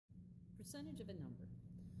percentage of a number.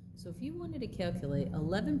 So if you wanted to calculate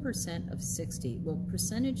 11% of 60, well,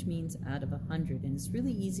 percentage means out of 100, and it's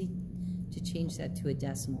really easy to change that to a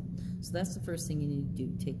decimal. So that's the first thing you need to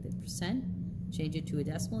do. Take the percent, change it to a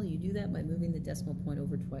decimal. You do that by moving the decimal point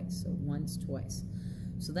over twice, so once, twice.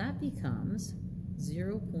 So that becomes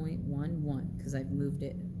 0.11, because I've moved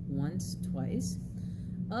it once, twice.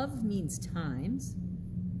 Of means times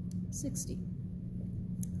 60.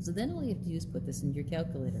 So then all you have to do is put this into your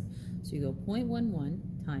calculator. So you go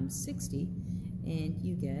 0.11 times 60, and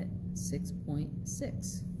you get 6.6.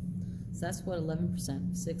 So that's what 11%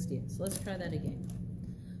 of 60 is. So let's try that again.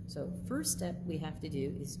 So first step we have to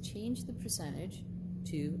do is change the percentage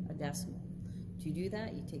to a decimal. To do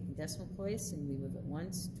that, you take the decimal place and we move it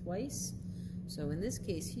once, twice. So in this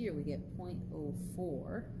case here, we get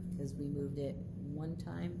 0.04 because we moved it one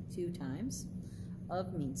time, two times.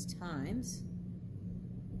 Of means times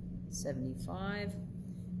 75.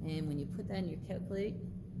 And when you put that in your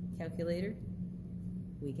calculator,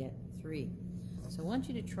 we get 3. So I want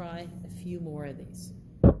you to try a few more of these.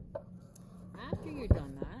 After you're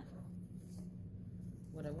done that,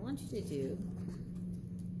 what I want you to do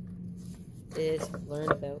is learn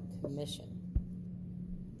about commission.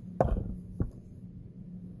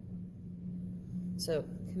 So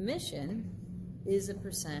commission is a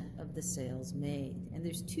percent of the sales made. And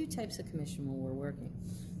there's two types of commission when we're working.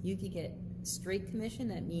 You could get straight commission.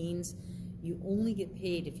 That means you only get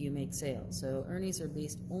paid if you make sales. So earnings are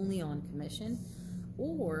based only on commission.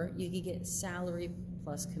 Or you could get salary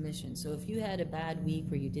plus commission. So if you had a bad week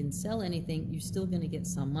where you didn't sell anything, you're still going to get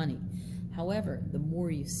some money. However, the more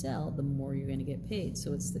you sell, the more you're going to get paid.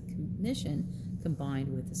 So it's the commission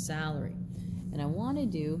combined with the salary. And I want to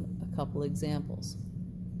do a couple examples.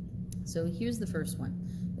 So here's the first one.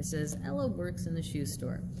 It says Ella works in the shoe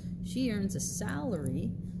store. She earns a salary.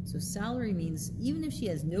 So salary means even if she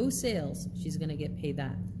has no sales, she's going to get paid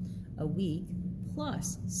that a week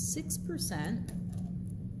plus 6%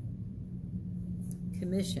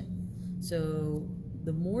 commission. So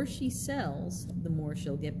the more she sells, the more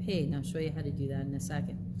she'll get paid. And I'll show you how to do that in a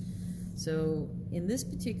second. So in this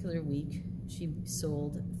particular week, she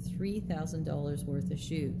sold $3,000 worth of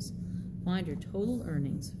shoes. Find her total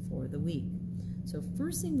earnings for the week. So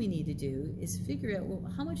first thing we need to do is figure out, well,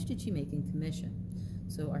 how much did she make in commission?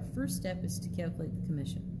 So our first step is to calculate the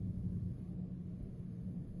commission.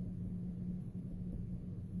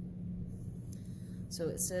 So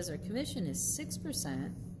it says our commission is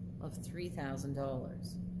 6% of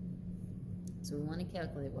 $3,000. So we want to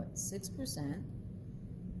calculate what 6%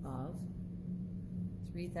 of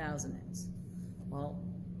 3,000 is. Well,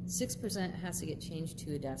 6% has to get changed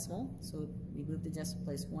to a decimal. So we move the decimal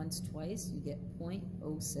place once, twice. You get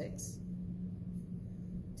 0.06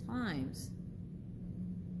 times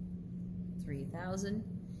 3,000.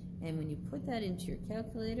 And when you put that into your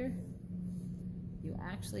calculator, you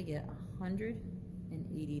actually get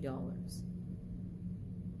 $180.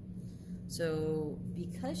 So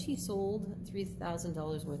because she sold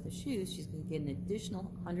 $3,000 worth of shoes, she's going to get an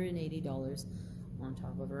additional $180 on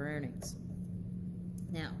top of her earnings.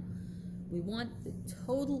 Now, we want the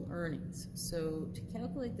total earnings. So to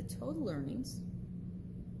calculate the total earnings,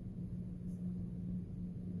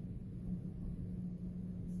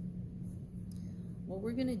 what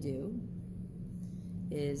we're going to do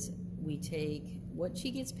is we take what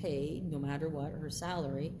she gets paid, no matter what, her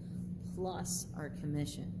salary, plus our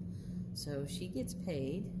commission. So she gets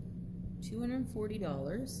paid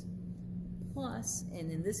 $240 plus,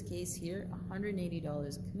 and in this case here,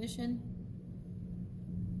 $180 of commission.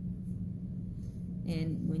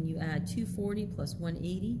 And when you add 240 plus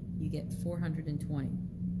 180, you get 420.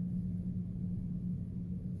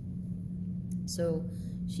 So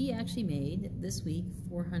she actually made this week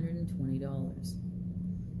 $420.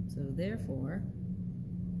 So therefore,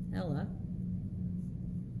 Ella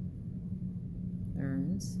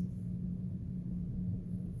earns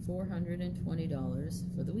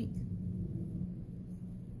 $420 for the week.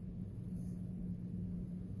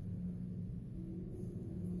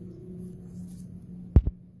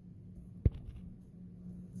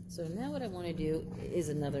 So now what I want to do is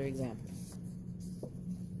another example.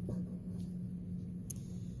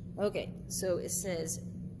 Okay, so it says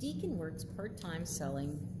Deacon works part-time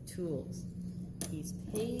selling tools. He's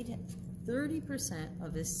paid 30%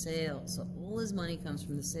 of his sales, so all his money comes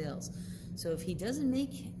from the sales. So if he doesn't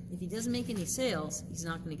make any sales, he's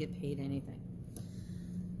not going to get paid anything.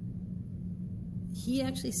 He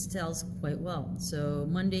actually sells quite well. So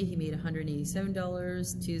Monday he made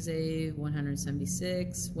 $187, Tuesday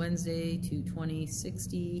 $176, Wednesday $220,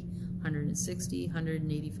 $60, $160,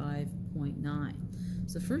 $185.9.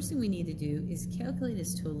 So the first thing we need to do is calculate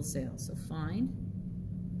his total sales. So find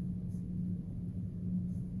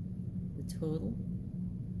the total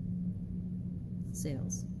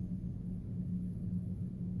sales.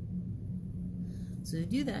 So to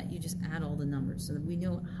do that, you just add all the numbers so that we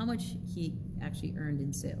know how much he actually earned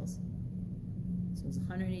in sales. So it's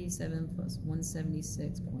 187 plus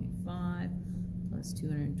 176.5 plus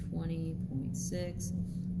 220.6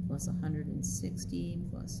 plus 160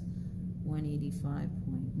 plus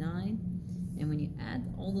 185.9. And when you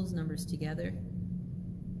add all those numbers together,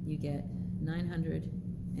 you get $930.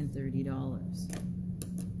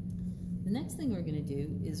 The next thing we're going to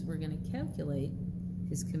do is we're going to calculate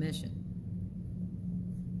his commission.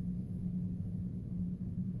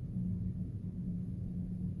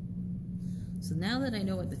 So now that I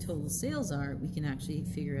know what the total sales are, we can actually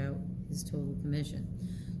figure out his total commission.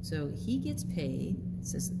 So he gets paid, it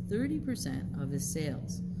says 30% of his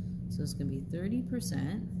sales. So it's going to be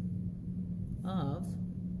 30% of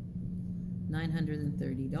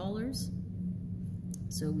 $930.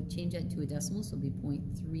 So we change that to a decimal, so it'll be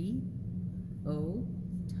 0.30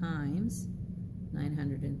 times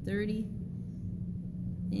 930,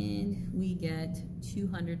 and we get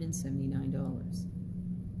 $279.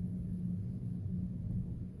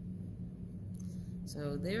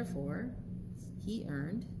 So therefore, he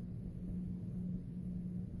earned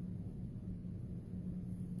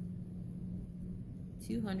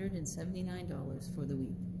 $279 for the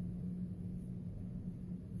week.